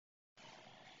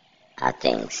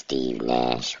think Steve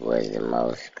Nash was the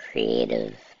most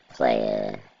creative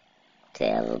player to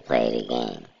ever play the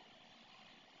game.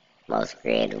 Most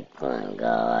creative point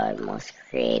guard, most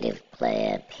creative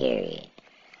player, period.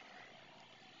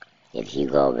 If you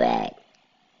go back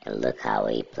and look how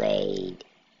he played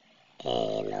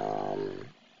and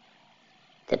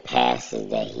the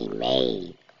passes that he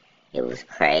made, it was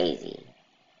crazy.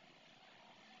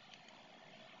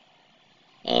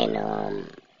 And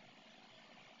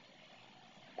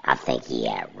I think he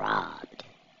got robbed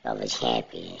of a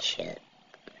championship.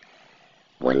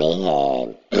 When they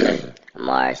had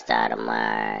Amar'e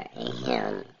Stoudemire and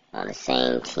him on the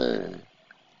same team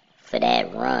for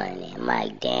that run, and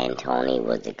Mike D'Antoni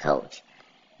was the coach,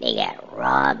 they got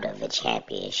robbed of a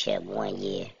championship one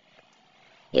year.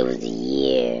 It was the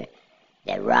year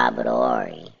that Robert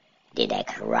Horry did that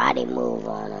karate move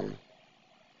on him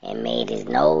and made his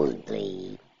nose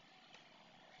bleed.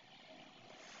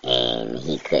 And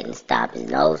he couldn't stop his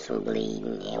nose from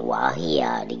bleeding, and while he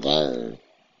out of the game,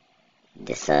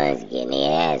 the Suns getting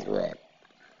their ass whipped.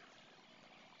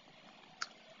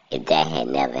 If that had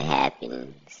never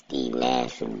happened, Steve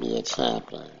Nash would be a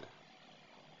champion.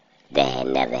 If that had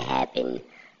never happened,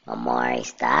 Amar'e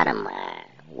Stoudemire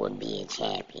would be a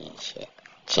champion.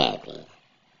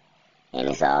 And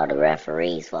it's all the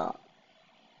referee's fault.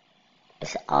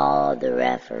 It's all the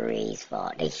referee's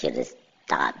fault. They should have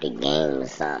stopped the game or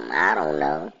something. I don't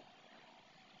know.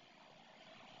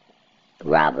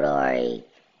 Robert Horry,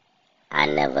 I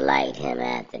never liked him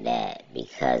after that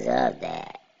because of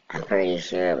that. I'm pretty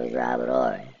sure it was Robert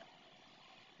Horry.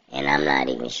 And I'm not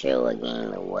even sure what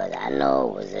game it was. I know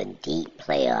it was a deep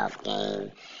playoff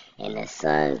game, and the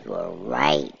Suns were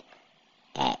right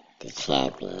at the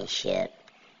championship.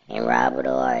 And Robert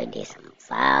Horry did some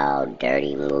foul,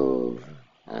 dirty move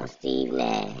on Steve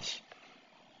Nash.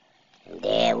 And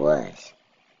there it was.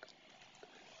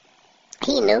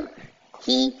 He knew.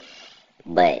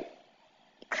 But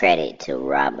credit to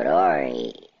Robert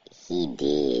Horry, he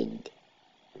did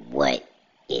what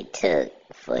it took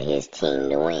for his team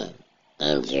to win.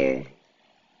 Injure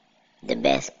the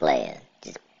best player.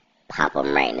 Just pop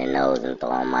him right in the nose and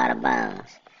throw him out of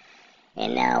bounds.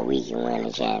 And now we can win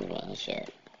a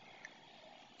championship.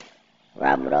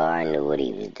 Robert Horry knew what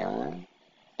he was doing.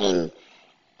 And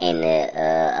the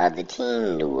other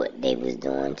team knew what they was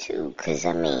doing too. Cause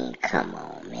I mean, come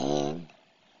on, man.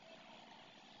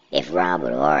 If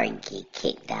Robert Horry get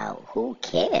kicked out, who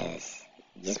cares?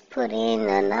 Just put in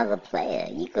another player.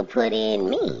 You could put in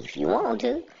me if you want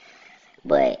to.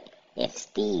 But if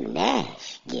Steve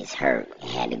Nash gets hurt and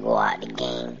had to go out the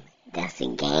game, that's a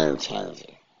game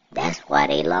changer. That's why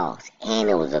they lost. And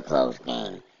it was a close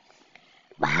game.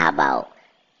 But how about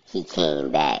he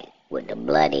came back with the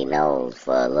bloody nose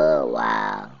for a little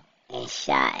while and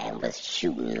shot and was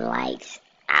shooting lights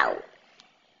out.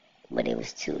 But it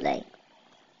was too late.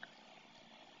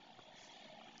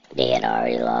 They had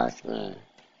already lost the game.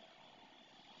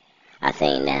 I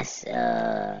think that's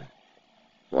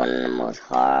one of the most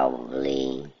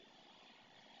horribly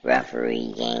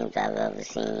referee games I've ever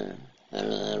seen in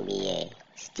the NBA.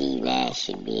 Steve Nash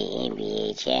should be an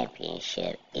NBA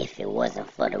championship if it wasn't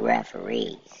for the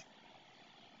referees.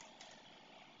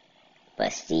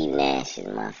 But Steve Nash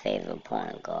is my favorite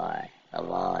point guard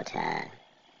of all time.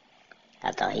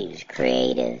 I thought he was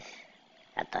creative.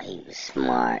 I thought he was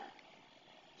smart.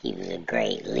 He was a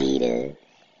great leader.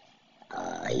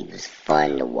 He was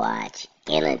fun to watch,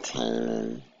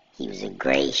 entertaining. He was a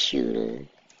great shooter.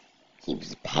 He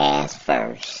was pass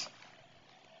first.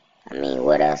 I mean,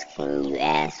 what else can you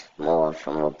ask more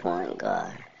from a point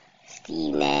guard?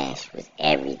 Steve Nash was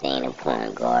everything a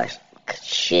point guard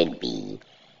should be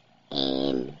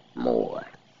and more.